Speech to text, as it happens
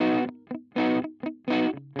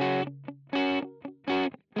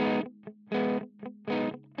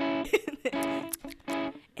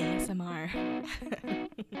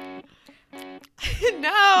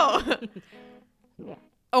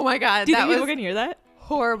Oh my God. Do you that think was people can hear that?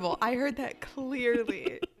 horrible. I heard that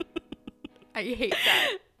clearly. I hate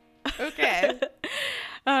that. Okay.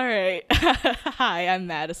 All right. Hi, I'm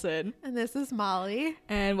Madison. And this is Molly.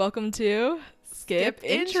 And welcome to Skip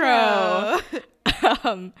Intro.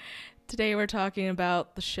 Today we're talking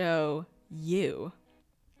about the show You.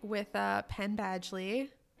 With Penn Badgley.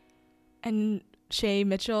 And Shay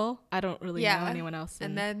Mitchell. I don't really know anyone else.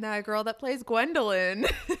 And then the girl that plays Gwendolyn.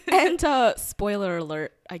 And spoiler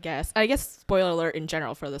alert, I guess. Spoiler alert in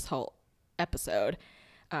general for this whole episode.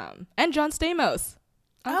 And John Stamos.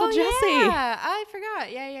 Uncle Jesse. Yeah, I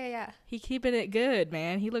forgot. Yeah. He keeping it good,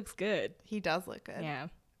 man. He looks good. He does look good. Yeah.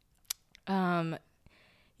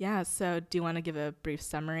 Yeah, so do you want to give a brief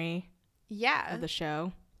summary of the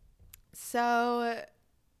show? So,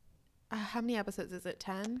 how many episodes is it?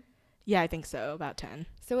 10? Yeah, I think so. About 10.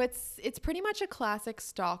 So it's pretty much a classic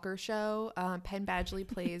stalker show. Penn Badgley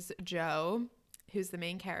plays Joe, who's the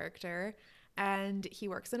main character, and he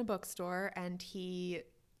works in a bookstore, and he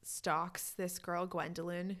stalks this girl,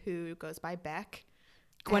 Gwendolyn, who goes by Beck.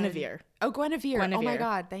 Guinevere. Guinevere. Oh my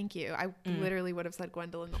God, thank you. I literally would have said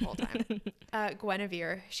Gwendolyn the whole time.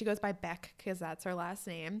 Guinevere. She goes by Beck because that's her last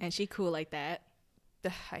name. And she cool like that.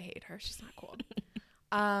 I hate her. She's not cool.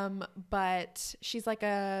 But she's like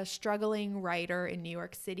a struggling writer in New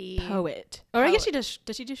York City. Poet. Or I guess she does.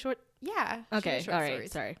 Does she do short? Yeah. Okay. Short all right.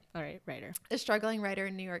 stories. Sorry. All right. Writer. A struggling writer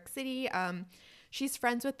in New York City. She's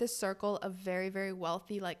friends with this circle of very, very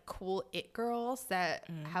wealthy, like cool it girls that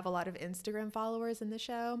have a lot of Instagram followers in the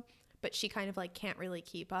show, but she kind of like can't really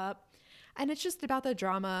keep up. And it's just about the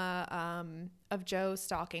drama of Joe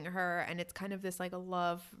stalking her, and it's kind of this like a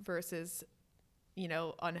love versus,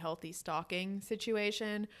 unhealthy stalking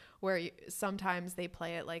situation where sometimes they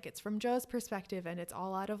play it like it's from Joe's perspective and it's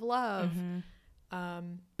all out of love.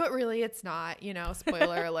 But really it's not,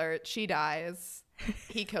 spoiler alert, she dies.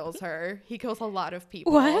 He kills her. He kills a lot of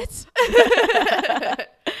people. What?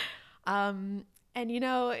 And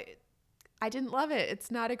I didn't love it.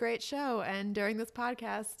 It's not a great show. And during this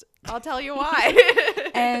podcast, I'll tell you why.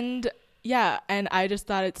 And I just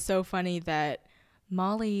thought it's so funny that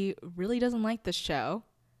Molly really doesn't like this show.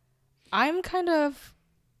 I'm kind of,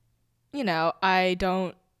 I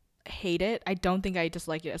don't hate it. I don't think I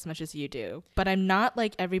dislike it as much as you do. But I'm not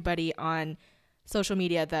like everybody on social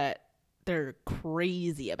media that they're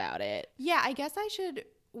crazy about it. Yeah, I guess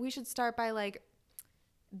we should start by like,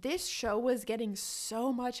 this show was getting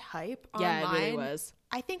so much hype online. Yeah, it really was.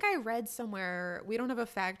 I think I read somewhere, we don't have a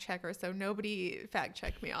fact checker, so nobody fact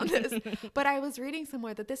check me on this, but I was reading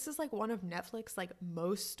somewhere that this is like one of Netflix like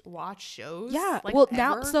most watched shows. Yeah, like, well ever.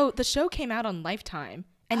 Now, so the show came out on Lifetime,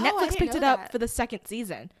 and Netflix picked it up for the second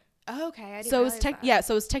season. Oh, okay, I didn't so realize that.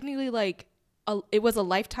 So it's technically like it was a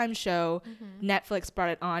Lifetime show. Netflix brought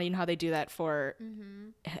it on. You know how they do that for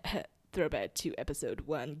throwback to episode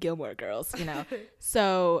 1, Gilmore Girls.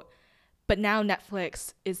 So, but now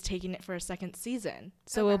Netflix is taking it for a second season,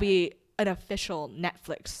 so it'll be an official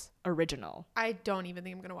Netflix original. I don't even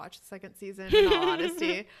think I'm gonna watch the second season, in all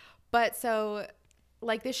honesty. But so,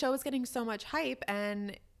 like, this show is getting so much hype,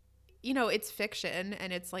 and it's fiction,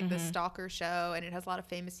 and it's like the stalker show, and it has a lot of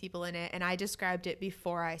famous people in it. And I described it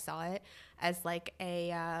before I saw it as like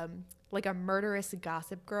a murderous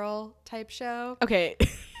Gossip Girl type show. Okay.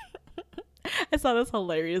 I saw this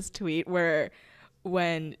hilarious tweet where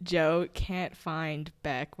when Joe can't find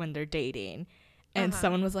Beck when they're dating, and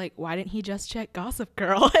someone was like, why didn't he just check Gossip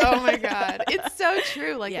Girl? Oh my God. It's so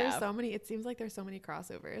true. Like there's so many, it seems like there's so many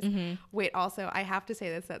crossovers. Wait, also, I have to say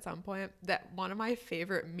this at some point, that one of my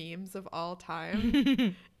favorite memes of all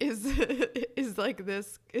time is like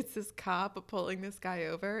this, it's this cop pulling this guy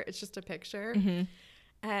over. It's just a picture.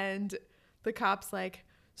 And the cop's like,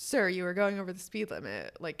 sir, you were going over the speed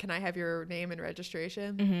limit. Like, can I have your name and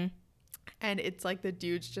registration? And it's like the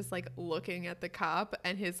dude's just like looking at the cop,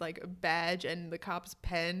 and his like badge and the cop's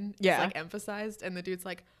pen is like emphasized, and the dude's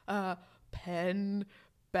like, Penn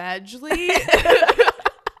Badgley.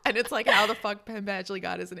 And it's like how the fuck Penn Badgley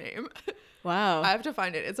got his name. Wow. I have to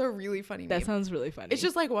find it. It's a really funny meme. That sounds really funny. It's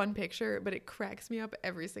just like one picture, but it cracks me up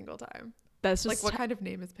every single time. That's just like, what kind of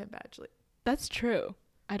name is Penn Badgley? That's true.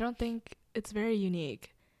 I don't think it's very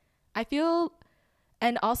unique. I feel,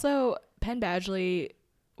 and also Penn Badgley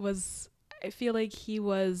I feel like he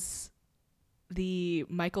was the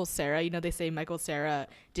Michael Cera. They say Michael Cera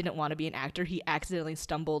didn't want to be an actor. He accidentally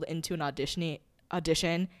stumbled into an audition.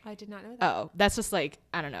 I did not know that. Oh, that's just like,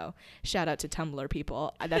 I don't know. Shout out to Tumblr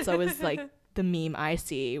people. That's always like the meme I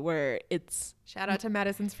see where it's... Shout out to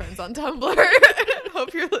Madison's friends on Tumblr.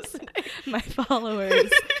 Hope you're listening. My followers.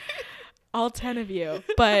 All 10 of you.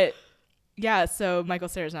 But yeah, so Michael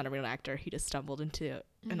Cera's not a real actor. He just stumbled into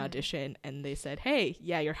an audition and they said, hey,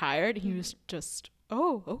 yeah, you're hired. He was just,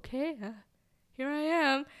 oh, okay, here I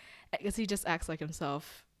am. Because he just acts like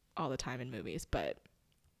himself all the time in movies. But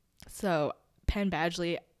so Penn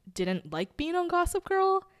Badgley didn't like being on Gossip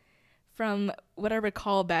Girl from what I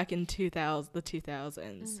recall back in the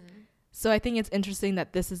 2000s. So I think it's interesting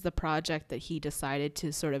that this is the project that he decided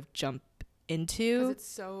to sort of jump into. Because it's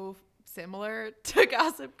so similar to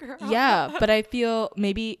Gossip Girl. Yeah, but I feel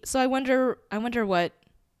maybe, so I wonder what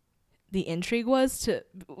the intrigue was to,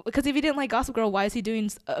 because if he didn't like Gossip Girl, why is he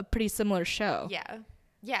doing a pretty similar show?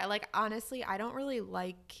 Yeah, like honestly, I don't really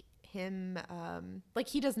like him. Like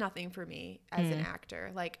he does nothing for me as an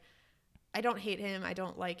actor. Like I don't hate him, I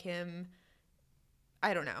don't like him,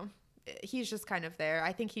 I don't know, he's just kind of there.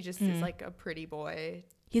 I think he just is like a pretty boy.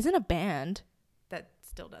 He's in a band that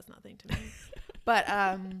still does nothing to me. But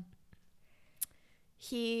I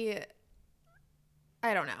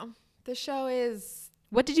don't know, the show is,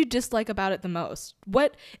 what did you dislike about it the most?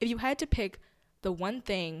 What, if you had to pick the one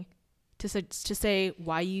thing to say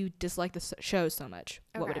why you dislike the show so much,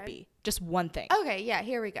 what would it be? Just one thing. Okay, yeah,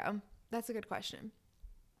 here we go. That's a good question.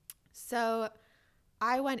 So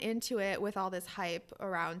I went into it with all this hype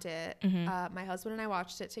around it. My husband and I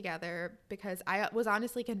watched it together because I was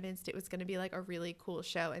honestly convinced it was going to be like a really cool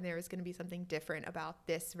show and there was going to be something different about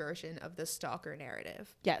this version of the stalker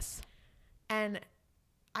narrative. Yes. And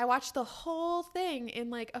I watched the whole thing in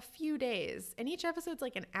like a few days, and each episode's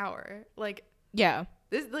like an hour. Like, yeah,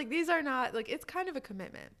 these are not like, it's kind of a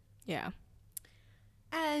commitment. Yeah.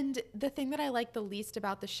 And the thing that I like the least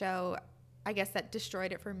about the show, I guess that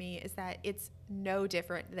destroyed it for me, is that it's no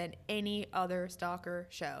different than any other stalker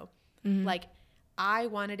show. Like I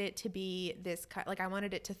wanted it to be this like I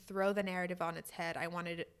wanted it to throw the narrative on its head. I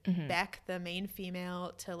wanted Beck, the main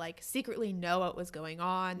female, to like secretly know what was going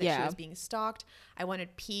on, that she was being stalked. I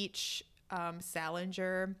wanted Peach,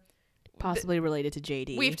 Salinger, possibly related to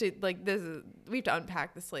JD. We have to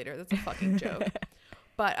unpack this later. That's a fucking joke.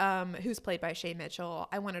 But who's played by Shay Mitchell.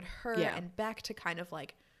 I wanted her and Beck to kind of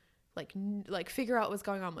like figure out what's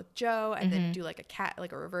going on with Joe, and then do like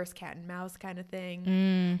a reverse cat and mouse kind of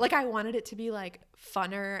thing. Like I wanted it to be like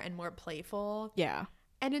funner and more playful. Yeah.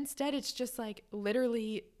 And instead it's just like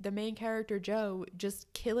literally the main character Joe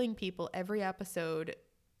just killing people every episode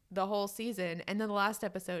the whole season, and then the last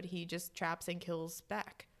episode he just traps and kills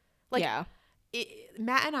Beck. Like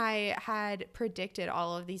Matt and I had predicted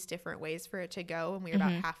all of these different ways for it to go when we were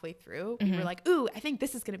about halfway through. We were like, ooh, I think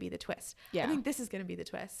this is going to be the twist. I think this is going to be the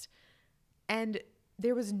twist. And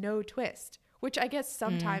there was no twist, which I guess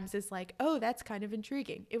sometimes is like, oh, that's kind of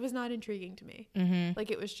intriguing. It was not intriguing to me.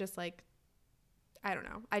 Like it was just like, I don't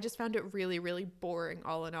know. I just found it really, really boring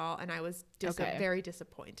all in all. And I was very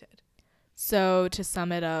disappointed. So to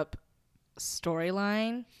sum it up,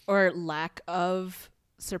 storyline or lack of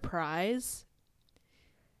surprise.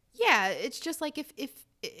 Yeah, it's just like if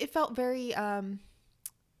it felt very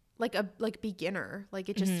like beginner. Like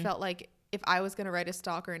it just felt like if I was gonna write a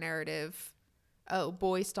stalker narrative, oh,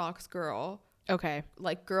 boy stalks girl. Okay.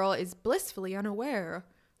 Like girl is blissfully unaware.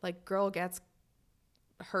 Like girl gets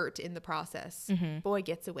hurt in the process. Boy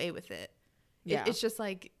gets away with it. Yeah. It's just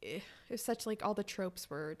like it's such like all the tropes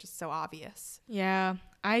were just so obvious. Yeah.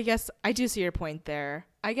 I guess I do see your point there.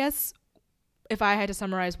 I guess if I had to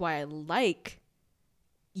summarize why I like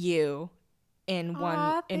you in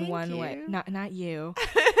one way, not you.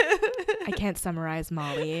 I can't summarize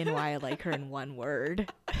Molly and why I like her in one word.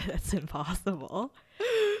 That's impossible.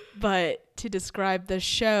 But to describe the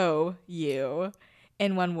show you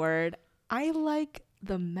in one word, I like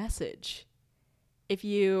the message. If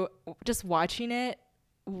you just watching it,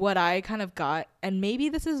 what I kind of got, and maybe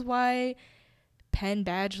this is why Penn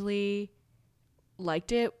Badgley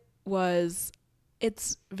liked it, was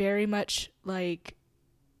it's very much like,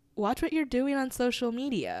 watch what you're doing on social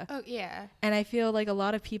media. Oh, yeah. And I feel like a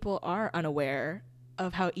lot of people are unaware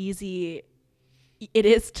of how easy it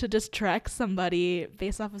is to just track somebody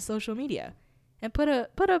based off of social media and put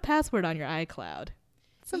a password on your iCloud.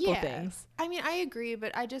 Simple things. I mean, I agree,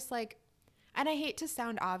 but I just like, and I hate to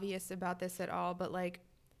sound obvious about this at all, but like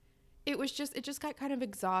it just got kind of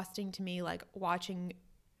exhausting to me, like watching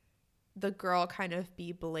the girl kind of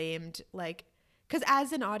be blamed, like, because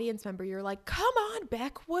as an audience member, you're like, come on,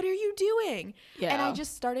 Beck, what are you doing? Yeah. And I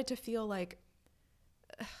just started to feel like,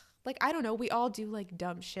 I don't know, we all do like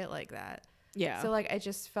dumb shit like that. Yeah. So like, I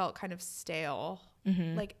just felt kind of stale.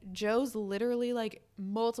 Like Joe's literally like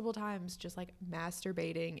multiple times just like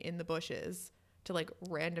masturbating in the bushes to like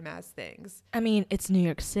random ass things. I mean, it's New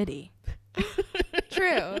York City.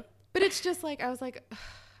 True. But it's just like, I was like,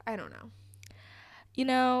 I don't know. You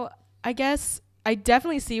know, I guess I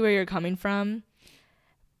definitely see where you're coming from.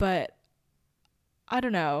 but I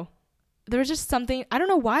don't know. There was just something, I don't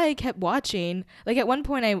know why I kept watching. Like at one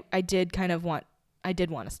point I did want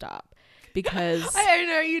to stop because I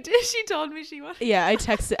know you did. She told me she wanted. Yeah, I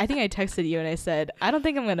think I texted you and I said, I don't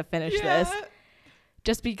think I'm going to finish this,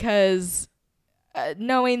 just because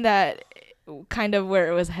knowing that kind of where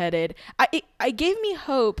it was headed, I gave me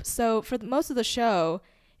hope. So for most of the show,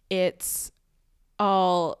 it's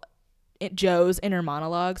all Joe's inner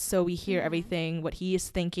monologues. So we hear everything, what he is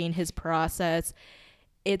thinking, his process.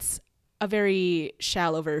 It's a very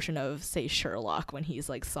shallow version of, say, Sherlock when he's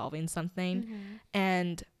like solving something.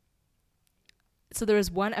 And so there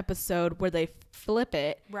was one episode where they flip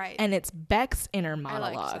it, right, and it's Beck's inner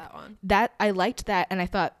monologue. I liked that one. I liked that, and I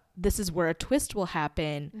thought this is where a twist will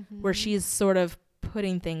happen, where she's sort of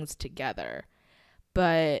putting things together.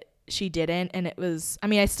 But she didn't, and it was, I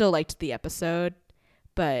mean, I still liked the episode,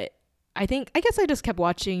 but I guess I just kept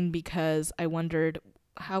watching because I wondered,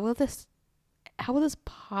 how will this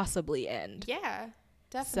possibly end? Yeah,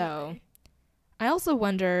 definitely. So I also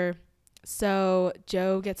wonder, so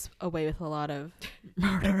Joe gets away with a lot of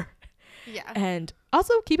murder. Yeah. And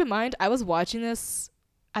also keep in mind, I was watching this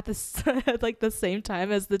at like the same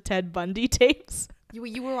time as the Ted Bundy tapes.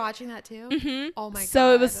 You were watching that too? Oh my god.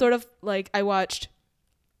 So it was sort of like I watched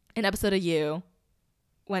an episode of You,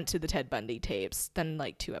 went to the Ted Bundy tapes, then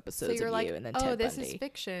like 2 episodes so of like, You, and then Ted Bundy. Oh, this is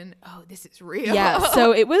fiction. Oh, this is real. Yeah,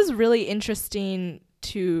 so it was really interesting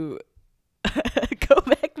to go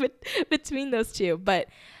back between those two. But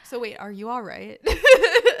so wait, are you all right?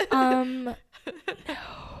 No.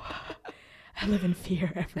 I live in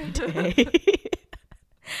fear every day.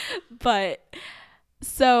 But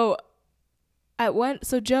so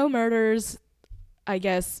Joe murders, I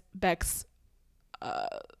guess, Beck's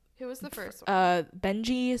who was the first one?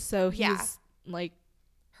 Benji. So he's like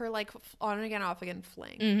her like on again off again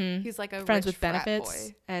fling. He's like a friends rich with benefits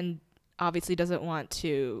frat boy. And obviously doesn't want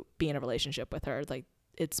to be in a relationship with her. Like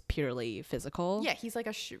it's purely physical. Yeah, he's like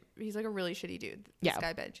a really shitty dude. This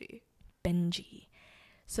guy Benji.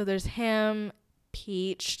 So there's him,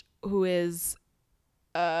 Peach, who is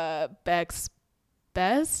Beck's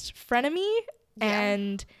best frenemy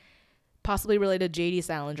and possibly related to JD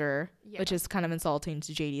Salinger, which is kind of insulting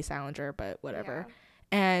to JD Salinger, but whatever.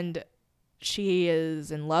 And she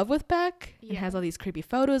is in love with Beck and has all these creepy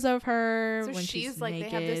photos of her when she's like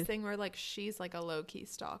naked. They have this thing where like she's like a low-key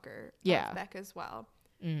stalker of Beck as well.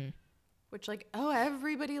 Which like, oh,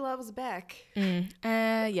 everybody loves Beck.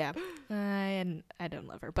 Yeah. I don't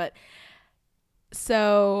love her, but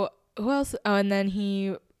so who else? Oh, and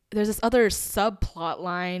then there's this other subplot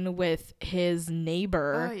line with his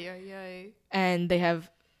neighbor. And they have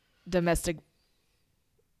domestic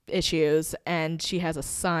issues, and she has a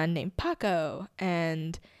son named Paco,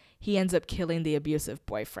 and he ends up killing the abusive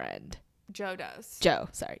boyfriend. Joe does. Joe,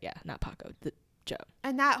 sorry, yeah, not Paco. Joe.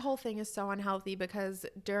 And that whole thing is so unhealthy because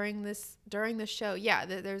during the show,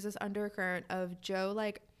 there's this undercurrent of Joe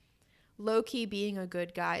like low-key being a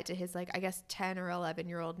good guy to his like I guess 10 or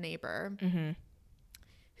 11-year-old neighbor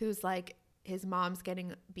who's like his mom's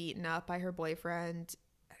getting beaten up by her boyfriend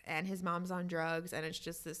and his mom's on drugs, and it's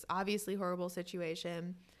just this obviously horrible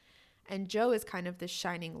situation. And Joe is kind of the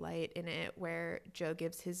shining light in it, where Joe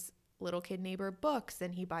gives his little kid neighbor books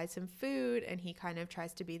and he buys him food and he kind of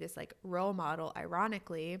tries to be this like role model,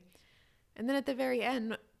 ironically. And then at the very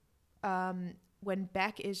end, when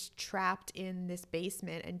Beck is trapped in this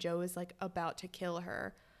basement and Joe is like about to kill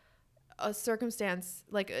her, a circumstance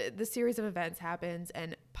like the series of events happens,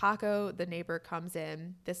 and Paco, the neighbor, comes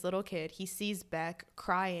in, this little kid. He sees Beck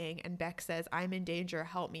crying, and Beck says, "I'm in danger,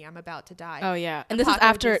 help me, I'm about to die." Oh yeah. And this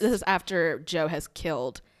is after Joe has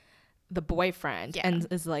killed the boyfriend and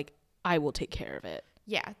is like, I will take care of it.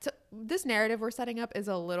 Yeah. So this narrative we're setting up is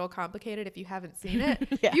a little complicated if you haven't seen it.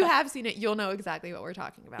 If you have seen it, you'll know exactly what we're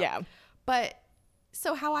talking about. Yeah. But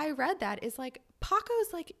so how I read that is like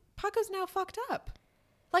Paco's now fucked up.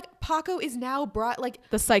 Like Paco is now brought like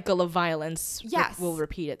the cycle of violence will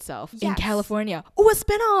repeat itself in California. Oh, a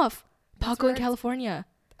spinoff. Paco in California.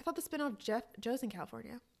 I thought the spinoff Joe's in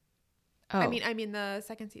California. Oh. I mean the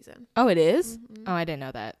second season. Oh, it is? Oh, I didn't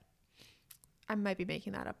know that. I might be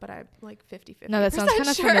making that up, but I'm like 50-50. No, that sounds kind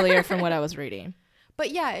of familiar from what I was reading.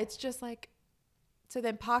 But yeah, it's just like, so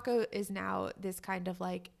then Paco is now this kind of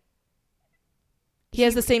like, he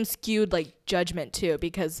has the same skewed like judgment too,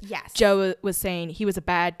 because Joe was saying he was a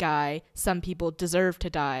bad guy. Some people deserve to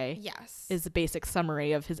die. Yes. Is the basic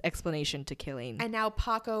summary of his explanation to killing. And now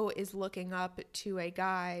Paco is looking up to a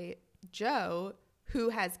guy, Joe,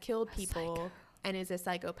 who has killed people and is a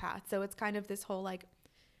psychopath. So it's kind of this whole like,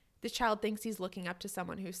 this child thinks he's looking up to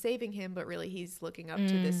someone who's saving him, but really he's looking up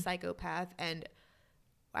to this psychopath. And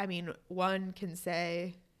I mean, one can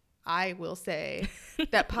say, I will say,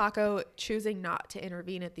 that Paco choosing not to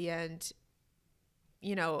intervene at the end,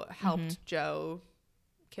 you know, helped Joe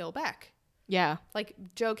kill Beck. Yeah. Like,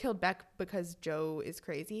 Joe killed Beck because Joe is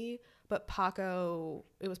crazy, but Paco,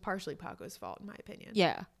 it was partially Paco's fault, in my opinion.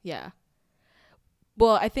 Yeah, yeah.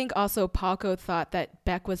 Well, I think also Paco thought that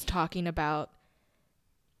Beck was talking about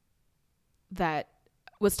the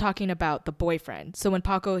boyfriend. So when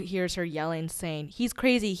Paco hears her yelling, saying, he's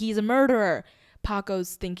crazy, he's a murderer,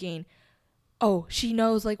 Paco's thinking, oh, she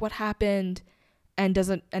knows like what happened and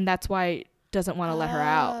that's why doesn't want to let her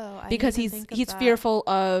out, because he's fearful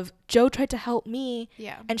of Joe tried to help me,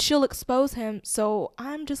 and she'll expose him, so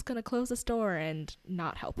I'm just gonna close this door and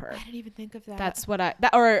not help her. I didn't even think of that. That's what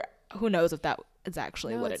or who knows if that is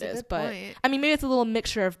actually what it is, but point. I mean, maybe it's a little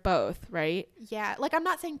mixture of both, right? Yeah, like I'm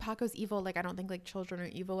not saying Paco's evil, like I don't think like children are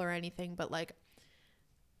evil or anything, but like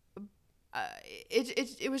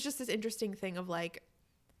it was just this interesting thing of like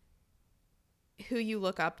who you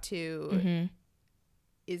look up to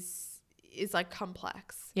is like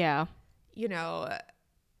complex. Yeah. You know,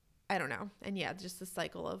 I don't know. And yeah, just the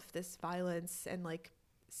cycle of this violence and like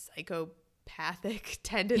psychopathic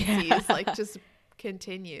tendencies like just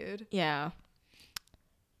continued. Yeah.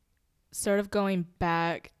 Sort of going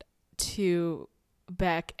back to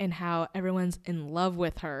Beck and how everyone's in love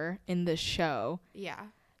with her in this show. Yeah.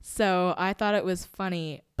 So I thought it was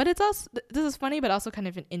funny, but it's also, this is funny, but also kind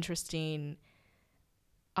of an interesting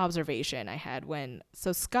observation I had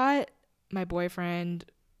so Scott, my boyfriend,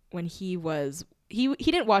 when he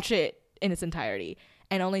didn't watch it in its entirety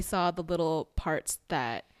and only saw the little parts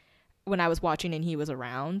that when I was watching and he was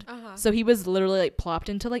around. So he was literally like plopped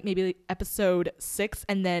into like maybe episode 6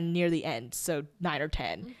 and then near the end, so 9 or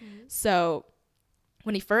 10. So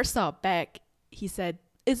when he first saw Beck, he said,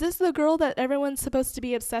 is this the girl that everyone's supposed to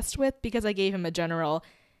be obsessed with? Because I gave him a general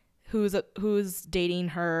who's dating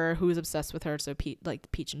her, who's obsessed with her, so like the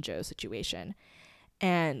Peach and Joe situation.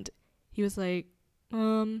 And he was like,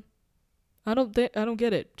 I don't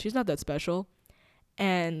get it. She's not that special.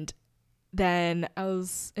 And then I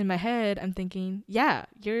was in my head, I'm thinking, yeah,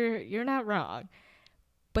 you're not wrong.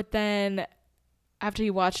 But then after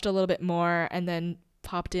he watched a little bit more and then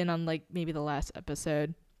popped in on like maybe the last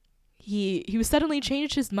episode, he suddenly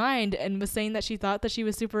changed his mind and was saying that she thought that she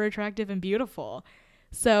was super attractive and beautiful.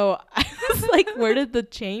 So I was like, where did the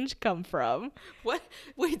change come from? What?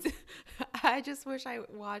 Wait, I just wish I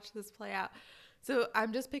watched this play out. So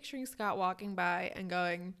I'm just picturing Scott walking by and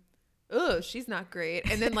going, oh, she's not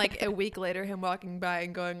great. And then like a week later, him walking by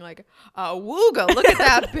and going like, wooga, look at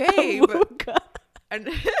that babe. And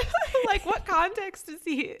like, what context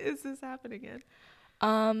is this happening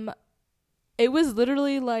in? It was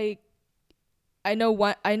literally like, I know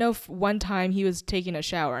one time he was taking a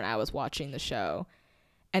shower and I was watching the show,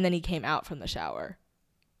 and then he came out from the shower,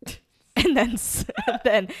 and then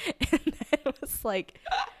it was like,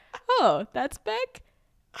 oh, that's Beck.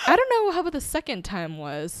 I don't know how the second time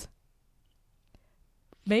was.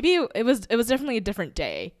 Maybe it was definitely a different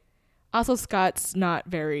day. Also, Scott's not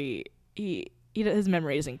very his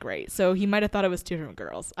memory isn't great, so he might have thought it was two different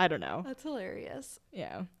girls. I don't know. That's hilarious.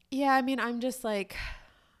 Yeah. Yeah, I mean, I'm just like,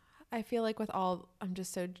 I feel like I'm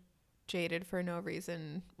just so jaded for no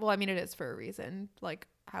reason. Well, I mean, it is for a reason. Like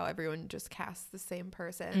how everyone just casts the same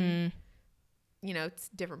person. You know, it's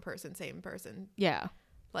different person, same person. Yeah.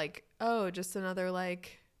 Like, oh, just another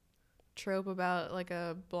like trope about like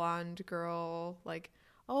a blonde girl. Like,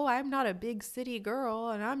 oh, I'm not a big city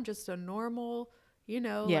girl and I'm just a normal, you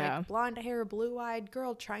know, like blonde hair, blue-eyed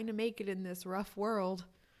girl trying to make it in this rough world.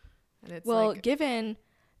 And it's like, given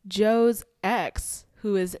Joe's ex,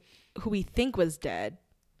 who we think was dead,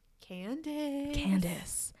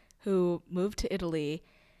 Candace, who moved to Italy,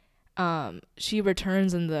 she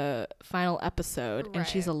returns in the final episode, and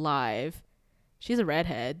she's alive. She's a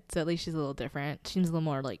redhead, so at least she's a little different. Seems a little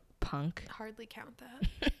more like punk. Hardly count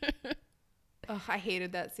that. Ugh, I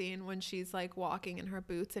hated that scene when she's like walking in her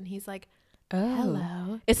boots and he's like, oh,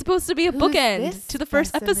 hello. It's supposed to be a bookend to the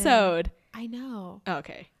first episode. I know. Oh,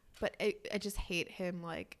 okay. But I just hate him.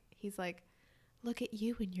 Like, he's like, look at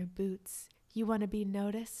you in your boots. You want to be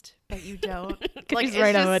noticed, but you don't. Like, it's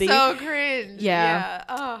just so cringe. Yeah.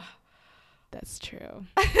 Oh. That's true.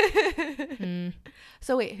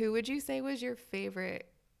 So wait, who would you say was your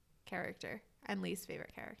favorite character and least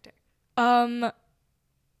favorite character?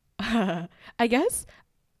 I guess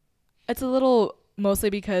it's a little mostly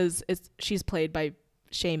because she's played by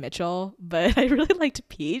Shay Mitchell, but I really liked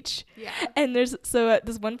Peach. Yeah. And so at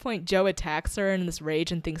this one point, Joe attacks her in this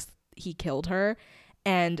rage and thinks he killed her,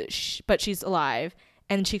 but she's alive.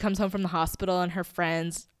 And she comes home from the hospital, and her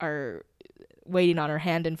friends waiting on her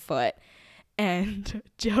hand and foot. And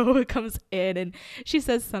Joe comes in and she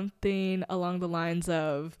says something along the lines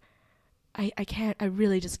of, I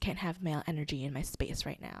really just can't have male energy in my space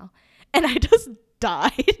right now. And I just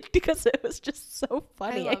died because it was just so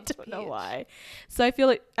funny. I don't know why. So I feel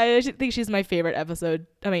like, I think she's my favorite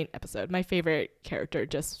my favorite character,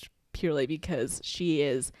 just purely because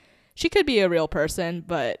she could be a real person,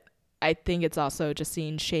 but I think it's also just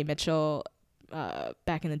seeing Shay Mitchell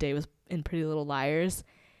back in the day was in Pretty Little Liars,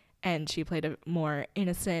 and she played a more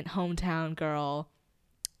innocent hometown girl,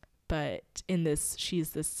 but in this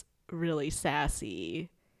she's this really sassy,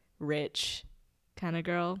 rich kind of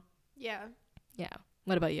girl. Yeah.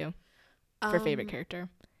 What about you for favorite character?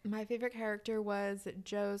 My favorite character was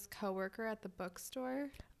Joe's coworker at the bookstore.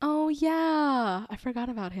 Oh yeah, I forgot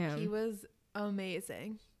about him. He was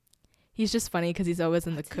amazing. He's just funny because he's always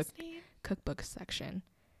in What's the his name? cookbook section.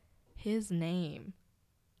 His name,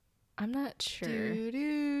 I'm not sure.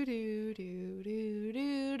 Do.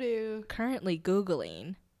 Currently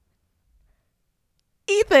Googling.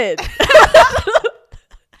 Ethan.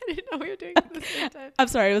 I didn't know we were doing it at the same time. I'm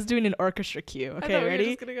sorry, I was doing an orchestra cue. Okay, I thought ready? We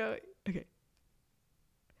were just gonna go. Okay.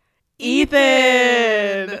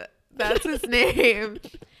 Ethan. That's his name.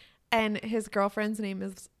 And his girlfriend's name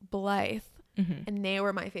is Blythe. Mm-hmm. And they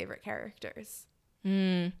were my favorite characters.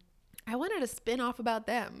 I wanted a spin-off about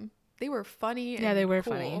them. They were funny. Yeah, they were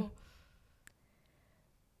cool. funny.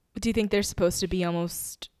 Do you think they're supposed to be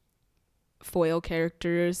almost foil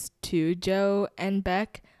characters to Joe and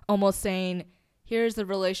Beck? Almost saying, here's the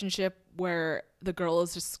relationship where the girl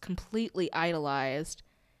is just completely idolized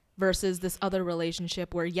versus this other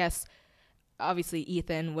relationship where, yes, obviously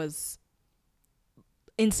Ethan was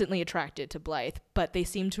instantly attracted to Blythe, but they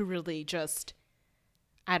seem to really just,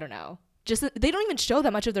 I don't know, just they don't even show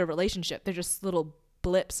that much of their relationship. They're just little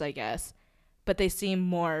blips, I guess, but they seem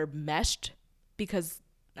more meshed because,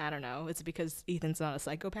 I don't know, it's because Ethan's not a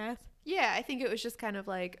psychopath. Yeah, I think it was just kind of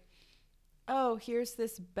like, oh, here's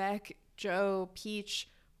this Beck, Joe, Peach,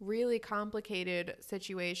 really complicated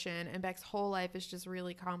situation, and Beck's whole life is just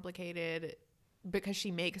really complicated because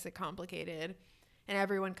she makes it complicated, and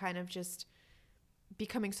everyone kind of just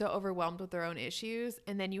becoming so overwhelmed with their own issues,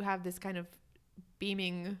 and then you have this kind of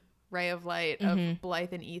beaming ray of light of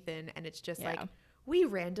Blythe and Ethan, and it's just like, we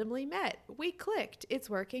randomly met, we clicked, it's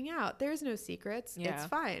working out, there's no secrets, it's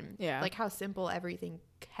fine. Like how simple everything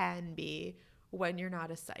can be when you're not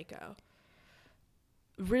a psycho.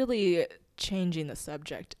 Really changing the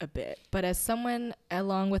subject a bit, but as someone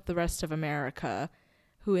along with the rest of America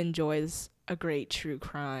who enjoys a great true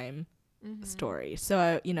crime story,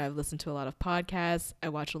 so I've listened to a lot of podcasts, I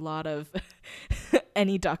watch a lot of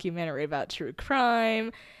any documentary about true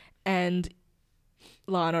crime and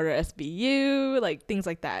Law and Order SBU, like things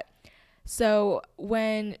like that. So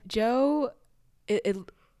when Joe,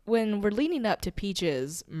 when we're leading up to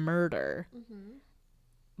Peach's murder,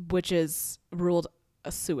 which is ruled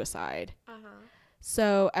a suicide.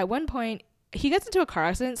 So at one point he gets into a car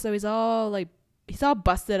accident, so he's all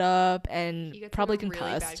busted up and probably concussed.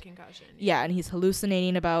 Really bad concussion. Yeah, and he's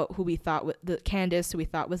hallucinating about who we thought Candace, who we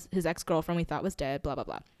thought was his ex-girlfriend, we thought was dead, blah blah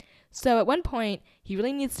blah. So at one point he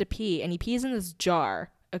really needs to pee, and he pees in this jar,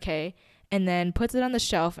 okay, and then puts it on the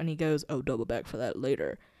shelf, and he goes, "Oh, double back for that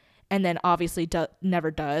later," and then obviously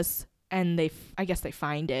never does. And I guess they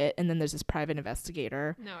find it, and then there's this private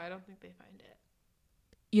investigator. No, I don't think they find it.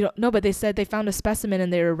 You don't know, but they said they found a specimen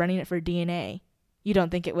and they were running it for DNA. You don't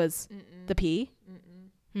think it was the pee?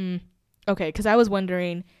 Okay, because I was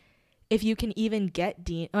wondering if you can even get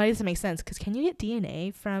DNA. Oh, it doesn't make sense, because can you get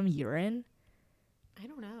DNA from urine? I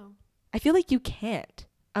don't know. I feel like you can't,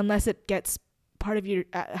 unless it gets part of your,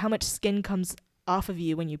 how much skin comes off of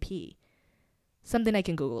you when you pee. Something I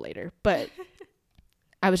can Google later, but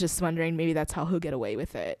I was just wondering, maybe that's how he'll get away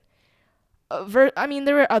with it. There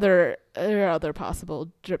were other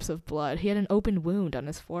possible drips of blood. He had an open wound on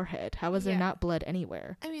his forehead. How was there not blood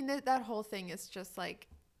anywhere? I mean, that whole thing is just like,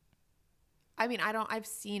 I've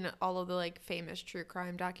seen all of the like famous true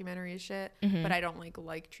crime documentary shit, but I don't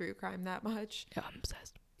like true crime that much. Yeah, I'm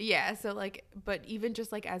obsessed. Yeah, so like, but even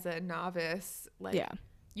just like as a novice, like,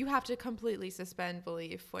 you have to completely suspend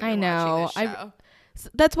belief when you're watching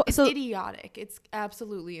this show. It's idiotic. It's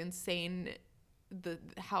absolutely insane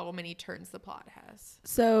how many turns the plot has.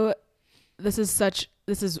 So this is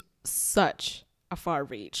such a far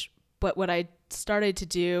reach, but what I started to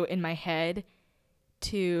do in my head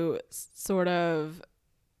to sort of,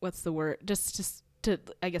 what's the word, just to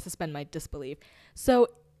I guess suspend my disbelief. So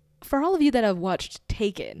for all of you that have watched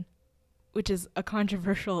Taken, which is a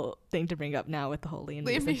controversial thing to bring up now with the whole Liam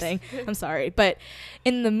Neeson thing. I'm sorry. But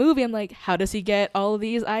in the movie, I'm like, how does he get all of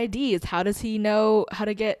these IDs? How does he know how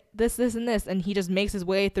to get this, and this? And he just makes his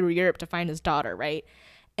way through Europe to find his daughter, right?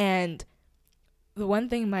 And the one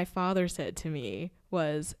thing my father said to me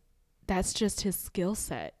was, that's just his skill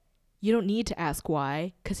set. You don't need to ask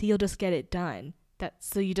why, because he'll just get it done.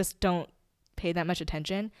 So you just don't pay that much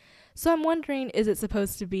attention. So I'm wondering, is it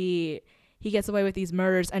supposed to be he gets away with these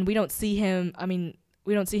murders and we don't see him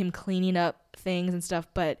cleaning up things and stuff,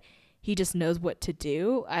 but he just knows what to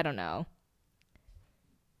do? I don't know.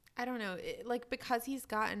 Because he's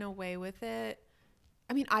gotten away with it.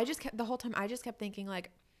 I mean, the whole time I just kept thinking,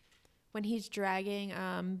 like, when he's dragging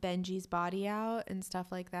Benji's body out and stuff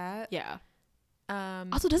like that. Yeah.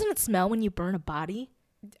 Also, doesn't it smell when you burn a body?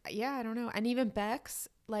 Yeah, I don't know. And even Bex,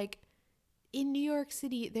 like, in New York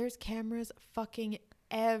City, there's cameras fucking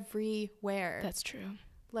everywhere. That's true.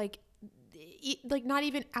 Like not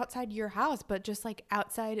even outside your house, but just like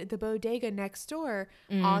outside the bodega next door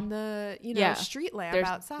on the street lamp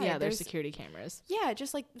outside. Yeah, there's security cameras. Yeah,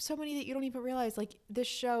 just like so many that you don't even realize. Like, this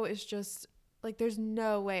show is just like, there's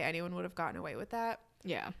no way anyone would have gotten away with that.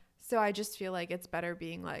 Yeah. So I just feel like it's better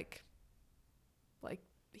being like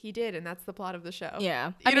he did, and that's the plot of the show.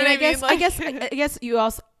 Yeah. I guess you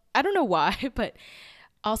also, I don't know why, but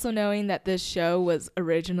also knowing that this show was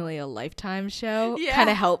originally a Lifetime show kind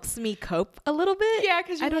of helps me cope a little bit. Yeah,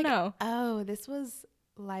 because I don't know. Oh, this was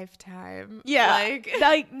Lifetime. Yeah.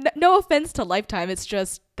 Like no offense to Lifetime. It's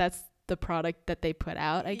just that's the product that they put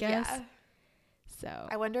out, I guess. Yeah. So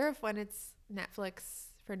I wonder if when it's Netflix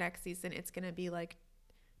for next season, it's going to be like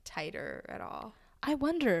tighter at all. I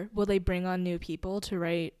wonder, will they bring on new people to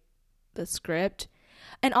write the script?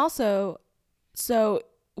 And also, so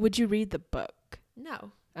would you read the book?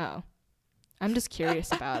 No. Oh, I'm just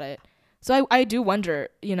curious about it. So I do wonder,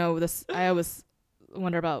 I always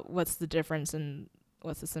wonder about what's the difference and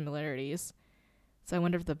what's the similarities. So I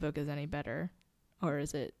wonder if the book is any better or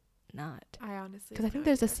is it not? I honestly, because I think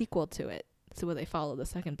there's a sequel to it. So will they follow the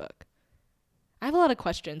second book? I have a lot of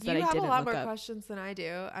questions that I didn't look up. You have a lot more questions than I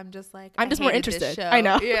do. I'm just more interested. I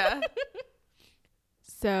know. Yeah.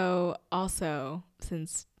 So also,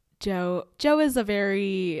 since Joe is a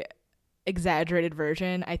very exaggerated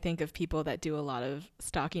version, I think, of people that do a lot of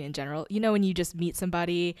stalking in general. When you just meet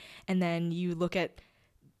somebody and then you look at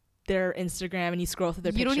their Instagram and you scroll through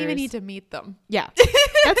their pictures. You don't even need to meet them. Yeah,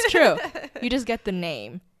 that's true. You just get the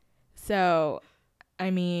name. So, I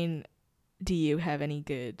mean, do you have any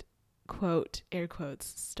good quote, air quotes,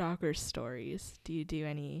 stalker stories? Do you do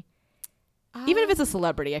any? Even if it's a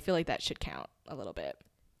celebrity, I feel like that should count a little bit.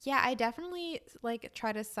 Yeah, I definitely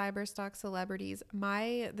try to cyber stalk celebrities.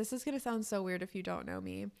 This is going to sound so weird if you don't know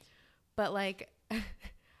me, but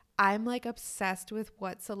I'm obsessed with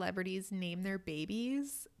what celebrities name their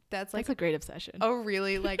babies. That's a great obsession. Oh,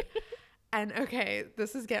 really? And okay,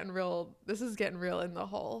 this is getting real in the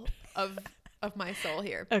hole of my soul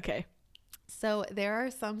here. Okay. So there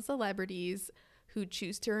are some celebrities who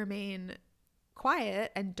choose to remain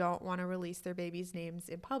quiet and don't want to release their babies' names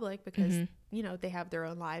in public because, they have their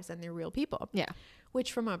own lives and they're real people. Yeah.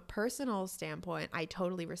 Which from a personal standpoint, I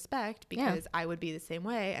totally respect because I would be the same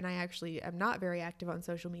way. And I actually am not very active on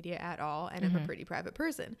social media at all. And I'm a pretty private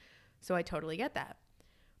person. So I totally get that.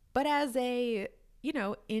 But as a,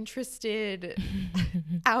 interested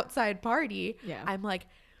outside party, I'm like,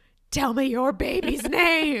 tell me your baby's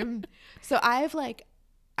name. So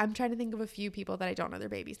I'm trying to think of a few people that I don't know their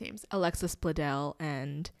babies' names. Alexis Bledel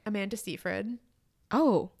and Amanda Seyfried.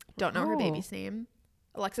 Oh. Don't know her baby's name.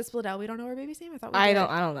 Alexis Bledel, we don't know her baby's name? I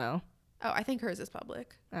don't know. Oh, I think hers is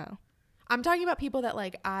public. Oh. I'm talking about people that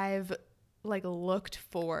I've looked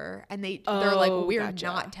for and they're we're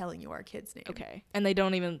not telling you our kid's name. Okay. And they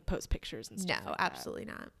don't even post pictures and stuff. No, absolutely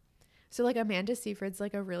not. So Amanda Seyfried's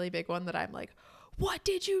a really big one that I'm like, what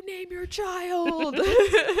did you name your child?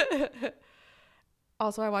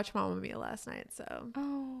 Also, I watched Mamma Mia last night, so.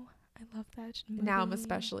 Oh, I love that movie. Now I'm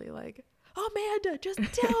especially Amanda, just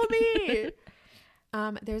tell me.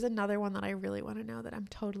 There's another one that I really want to know that I'm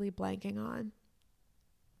totally blanking on.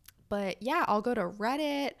 But yeah, I'll go to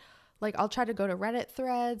Reddit. I'll try to go to Reddit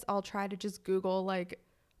threads. I'll try to just Google blah,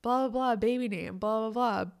 blah, blah, baby name, blah,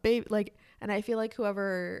 blah, blah, baby. And I feel like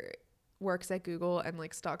whoever works at Google and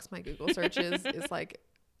stalks my Google searches is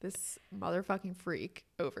this motherfucking freak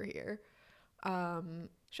over here.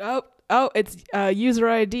 It's user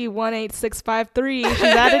ID 18653. She's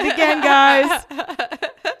at it again, guys.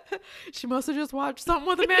 She must have just watched something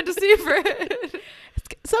with Amanda Seyfried.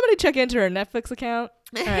 Somebody check into her Netflix account.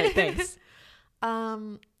 All right, thanks.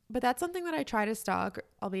 but that's something that I try to stalk,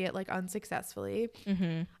 albeit like unsuccessfully.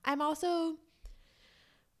 I'm also,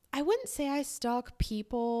 I wouldn't say I stalk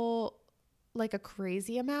people like a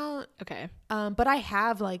crazy amount. Okay. But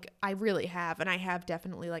I really have, and I have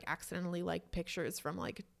definitely like accidentally liked pictures from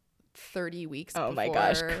like 30 weeks before. Oh my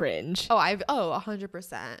gosh, cringe.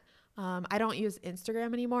 100%. I don't use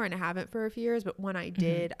Instagram anymore, and I haven't for a few years, but when I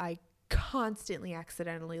did, I constantly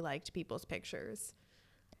accidentally liked people's pictures.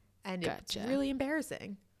 And it's really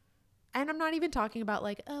embarrassing. And I'm not even talking about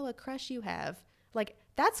like, oh, a crush you have. Like,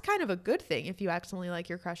 that's kind of a good thing if you accidentally like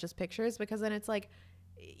your crush's pictures, because then it's like,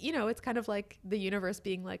 you know, it's kind of like the universe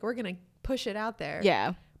being like, we're going to push it out there.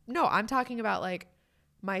 Yeah. No, I'm talking about like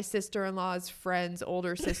my sister-in-law's friends,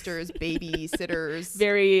 older sister's babysitters.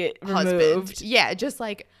 Very husband. removed. Yeah, just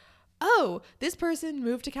like, oh, this person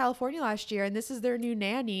moved to California last year and this is their new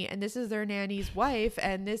nanny and this is their nanny's wife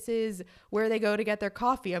and this is where they go to get their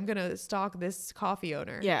coffee. I'm going to stalk this coffee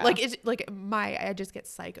owner. Yeah. Like, it's like I just get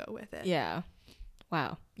psycho with it. Yeah.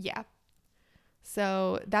 Wow. Yeah.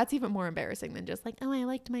 So that's even more embarrassing than just like, oh, I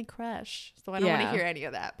liked my crush. So I don't want to hear any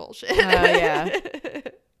of that bullshit. Yeah.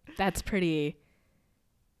 That's quite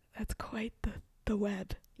the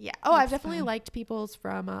web. Yeah. Oh, I've definitely liked people's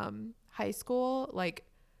from high school. Like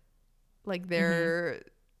they're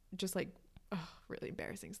just like, really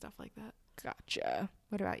embarrassing stuff like that. Gotcha.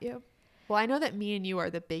 What about you? Well, I know that me and you are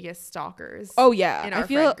the biggest stalkers. Oh yeah. In our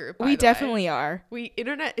friend group. We definitely are.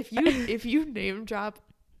 If you name drop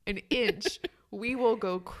an inch, we will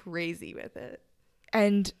go crazy with it.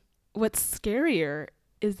 And what's scarier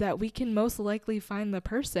is that we can most likely find the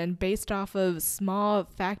person based off of small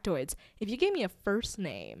factoids. If you gave me a first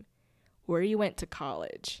name, where you went to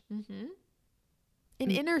college, an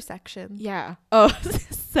intersection. Yeah. Oh,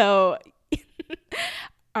 so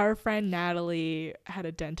our friend Natalie had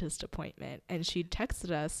a dentist appointment and she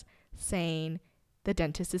texted us saying the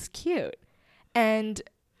dentist is cute. And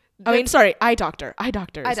eye doctor. Eye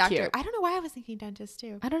doctor is cute. I don't know why I was thinking dentist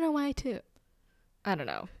too. I don't know why too. I don't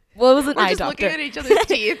know. Well, it was an eye doctor. We're just looking at each other's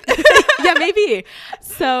teeth. Yeah, maybe.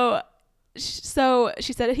 So she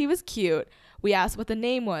said that he was cute. We asked what the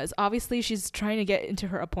name was. Obviously, she's trying to get into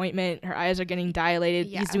her appointment. Her eyes are getting dilated.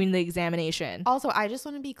 Yeah. He's doing the examination. Also, I just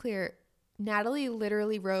want to be clear. Natalie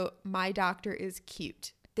literally wrote, "My doctor is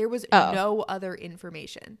cute." There was no other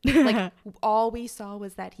information. Like, all we saw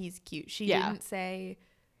was that he's cute. She didn't say,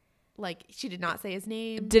 like, she did not say his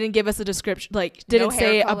name. Didn't give us a description. Like, didn't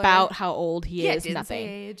say about how old he is. Didn't nothing.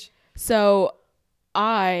 Say age. So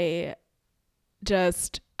I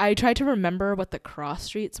tried to remember what the cross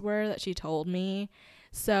streets were that she told me.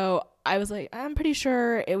 So I was like, I'm pretty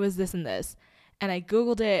sure it was this and this. And I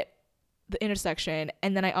Googled it, the intersection,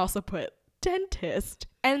 and then I also put dentist.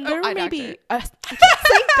 And there may be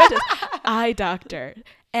eye doctor.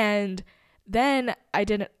 And then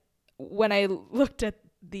when I looked at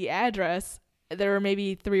the address, there were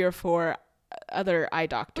maybe 3 or 4 other eye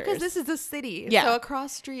doctors. Because this is a city. Yeah. So a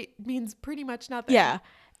cross street means pretty much nothing. Yeah.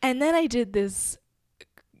 And then I did this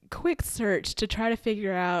quick search to try to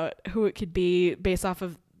figure out who it could be based off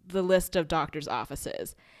of the list of doctors'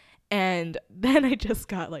 offices. And then I just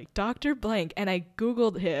got like Dr. Blank, and I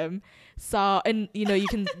Googled him, and you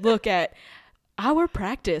can look at our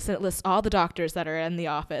practice and it lists all the doctors that are in the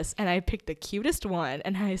office. And I picked the cutest one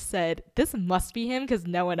and I said, this must be him because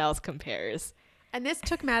no one else compares. And this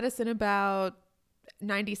took Madison about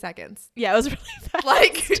 90 seconds. Yeah, it was really fast.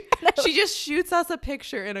 Like, she just shoots us a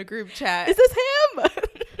picture in a group chat. Is this him?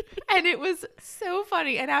 And it was so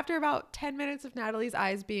funny. And after about 10 minutes of Natalie's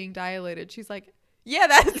eyes being dilated, she's like, yeah,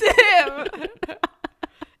 that's him.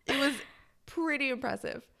 It was pretty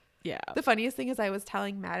impressive. Yeah. The funniest thing is I was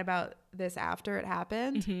telling Matt about this after it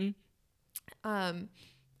happened.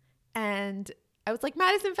 And I was like,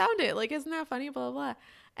 Madison found it. Like, isn't that funny? Blah, blah, blah.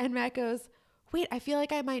 And Matt goes, wait, I feel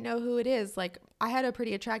like I might know who it is. Like, I had a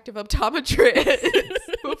pretty attractive optometrist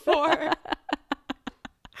before. And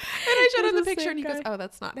I showed him the picture and he goes, oh,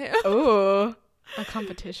 that's not him. Oh, a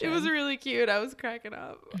competition. It was really cute. I was cracking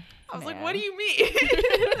up. I was like, what do you mean?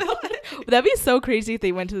 That'd be so crazy if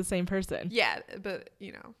they went to the same person. Yeah, but,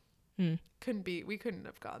 we couldn't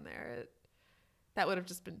have gone there. That would have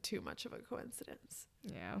just been too much of a coincidence.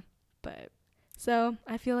 Yeah, but so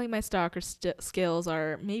I feel like my stalker skills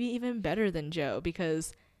are maybe even better than Joe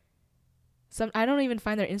because I don't even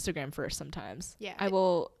find their Instagram first sometimes. Yeah. I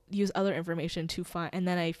will use other information to find, and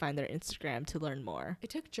then I find their Instagram to learn more. It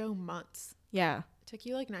took Joe months. Yeah. It took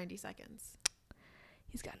you like 90 seconds.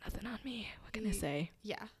 He's got nothing on me. What can I say?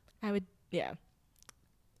 Yeah. I'm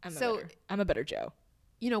a better Joe.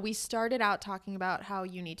 We started out talking about how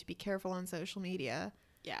you need to be careful on social media.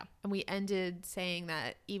 Yeah. And we ended saying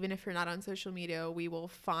that even if you're not on social media, we will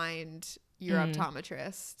find your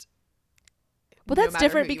optometrist. Well, that's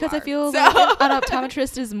different because I feel like an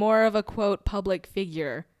optometrist is more of a, quote, public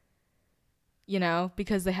figure, you know,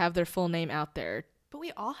 because they have their full name out there. But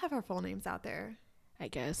we all have our full names out there. I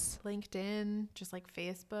guess. LinkedIn, just like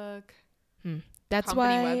Facebook. That's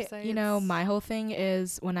why, websites. You know, my whole thing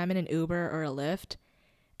is when I'm in an Uber or a Lyft,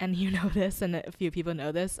 and you know this, and a few people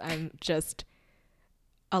know this, I'm just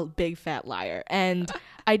a big fat liar. And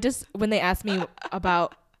when they ask me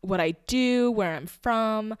about what I do, where I'm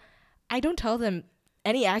from, I don't tell them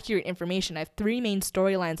any accurate information. I have 3 main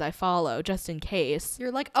storylines I follow just in case.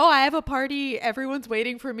 You're like, oh, I have a party. Everyone's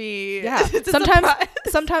waiting for me. Yeah.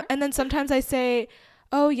 Sometimes I say,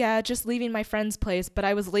 oh yeah, just leaving my friend's place, but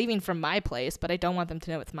I was leaving from my place, but I don't want them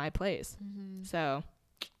to know it's my place. So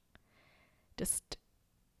just,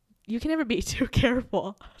 you can never be too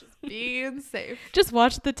careful. Just being safe. Just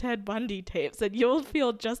watch the Ted Bundy tapes and you'll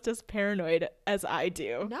feel just as paranoid as I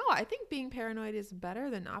do. No, I think being paranoid is better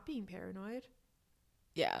than not being paranoid.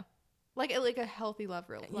 Yeah. Like a healthy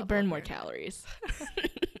level. You burn more calories.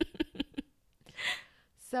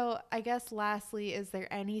 So I guess lastly, is there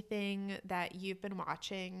anything that you've been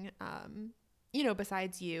watching, you know,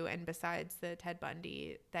 besides you and besides the Ted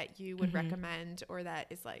Bundy that you would recommend, or that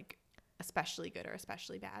is like especially good or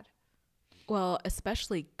especially bad? Well,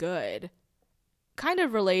 especially good. Kind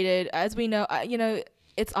of related, as we know, you know,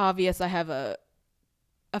 it's obvious I have a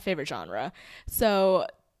favorite genre. So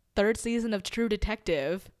 3rd season of True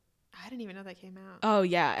Detective. I didn't even know that came out. Oh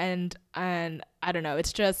yeah, and I don't know,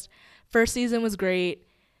 it's just 1st season was great.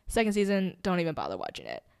 2nd season, don't even bother watching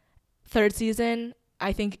it. 3rd season,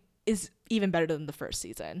 I think, is even better than the 1st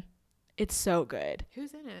season. It's so good.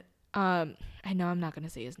 Who's in it? I know I'm not gonna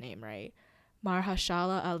say his name right.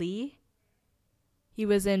 Mahershala Ali. He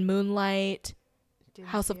was in Moonlight,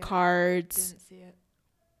 House of Cards. Didn't see it.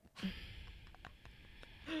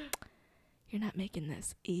 You're not making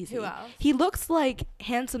this easy. Who else? He looks like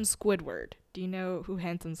Handsome Squidward. Do you know who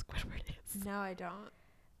Handsome Squidward is? No, I don't.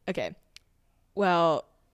 Okay. Well,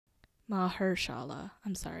 Mahershala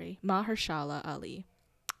Ali.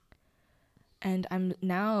 And I'm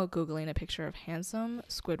now Googling a picture of Handsome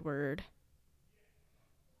Squidward.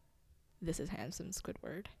 This is Handsome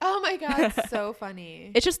Squidward. Oh my God, so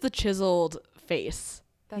funny. It's just the chiseled face.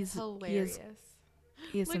 That's hilarious.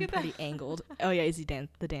 He is some pretty angled. Oh yeah, is he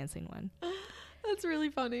the dancing one? That's really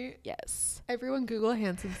funny. Yes. Everyone Google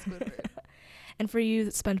Handsome Squidward. And for you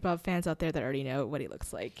SpongeBob fans out there that already know what he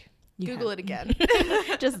looks like, Google it again.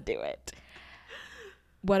 Just do it.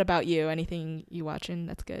 What about you? Anything you watching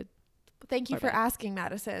that's good? Thank you for asking,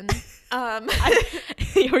 Madison.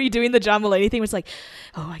 Were you doing the John Mulaney thing? Was like,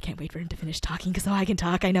 oh, I can't wait for him to finish talking because I can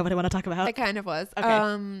talk. I know what I want to talk about. I kind of was.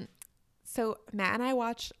 Okay. So Matt and I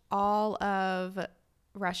watched all of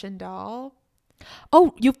Russian Doll.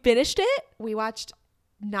 Oh, you finished it? We watched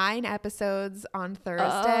 9 episodes on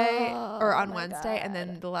Thursday or on Wednesday, and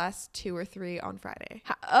then the last 2 or 3 on Friday.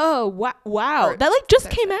 Oh, wow. That like just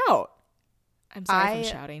came out. I'm sorry if I'm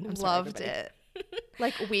shouting. I'm sorry, loved it.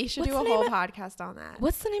 Like, we should do a whole podcast on that.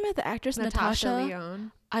 What's the name of the actress? Natasha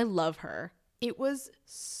Lyonne. I love her. It was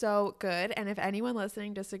so good. And if anyone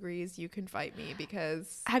listening disagrees, you can fight me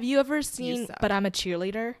because... Have you ever seen But I'm a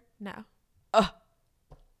Cheerleader? No.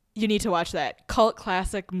 You need to watch that. Cult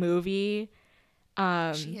classic movie.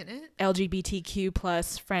 Is she in it? LGBTQ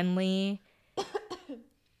plus friendly.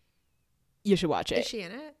 You should watch it. Is she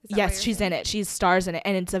in it? Yes, she's in it. She stars in it.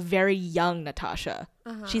 And it's a very young Natasha.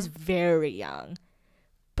 She's very young.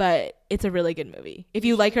 But it's a really good movie. If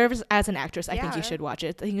you like her as an actress, I think you should watch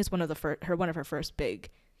it. I think it's one of her first big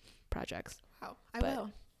projects. Wow, I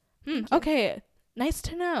will. Okay, nice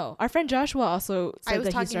to know. Our friend Joshua also said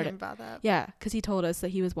that he started. To him about that. Yeah, because he told us that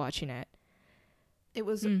he was watching it. It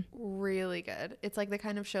was really good. It's like the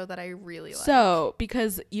kind of show that I really like. So,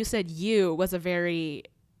 because you said You was a very...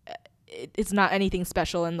 it's not anything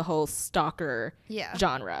special in the whole stalker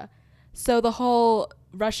genre. So the whole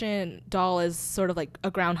Russian Doll is sort of like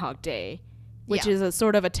a Groundhog Day, which is a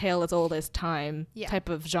sort of a tale as old as time type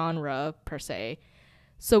of genre per se.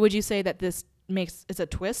 So would you say that this it's a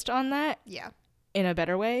twist on that? Yeah. In a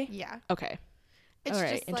better way? Yeah. Okay. It's all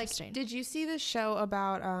right, just interesting. Like, did you see the show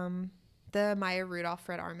about the Maya Rudolph,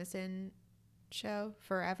 Fred Armisen show,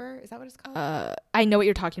 Forever? Is that what it's called? I know what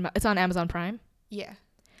you're talking about. It's on Amazon Prime? Yeah.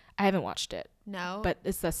 I haven't watched it. No. But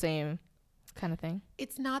it's the same kind of thing.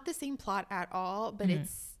 It's not the same plot at all, but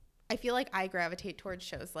I feel like I gravitate towards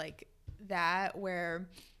shows like that where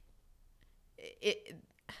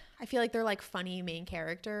I feel like they're like funny main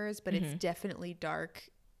characters, but it's definitely dark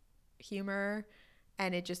humor,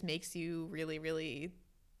 and it just makes you really, really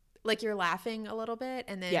like you're laughing a little bit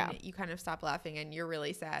and then you kind of stop laughing and you're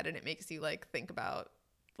really sad, and it makes you like think about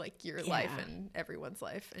like your life and everyone's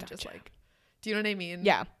life and just like, do you know what I mean?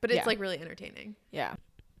 Yeah. But it's like really entertaining. Yeah.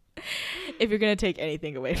 If you're gonna take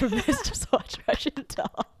anything away from this, just watch Russian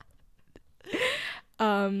Doll.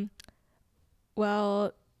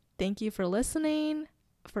 Well, thank you for listening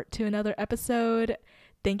to another episode.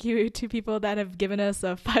 Thank you to people that have given us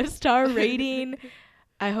a 5-star rating.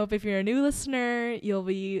 I hope if you're a new listener, you'll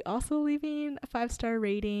be also leaving a 5-star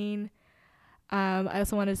rating. I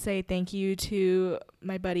also want to say thank you to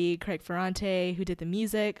my buddy Craig Ferrante, who did the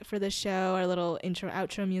music for this show, our little intro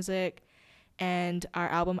outro music. And our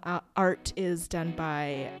album art is done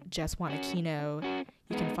by Jess Wanakino.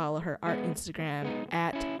 You can follow her art Instagram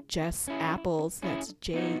at Jess Apples. That's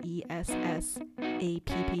JESSAPPLES.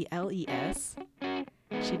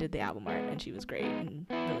 She did the album art and she was great and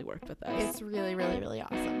really worked with us. It's really, really, really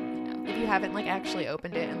awesome. If you haven't like actually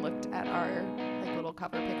opened it and looked at our like little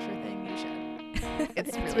cover picture thing, you should.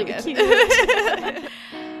 It's really good. Cute.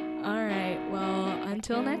 All right. Well,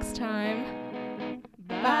 until next time.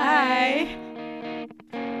 Bye.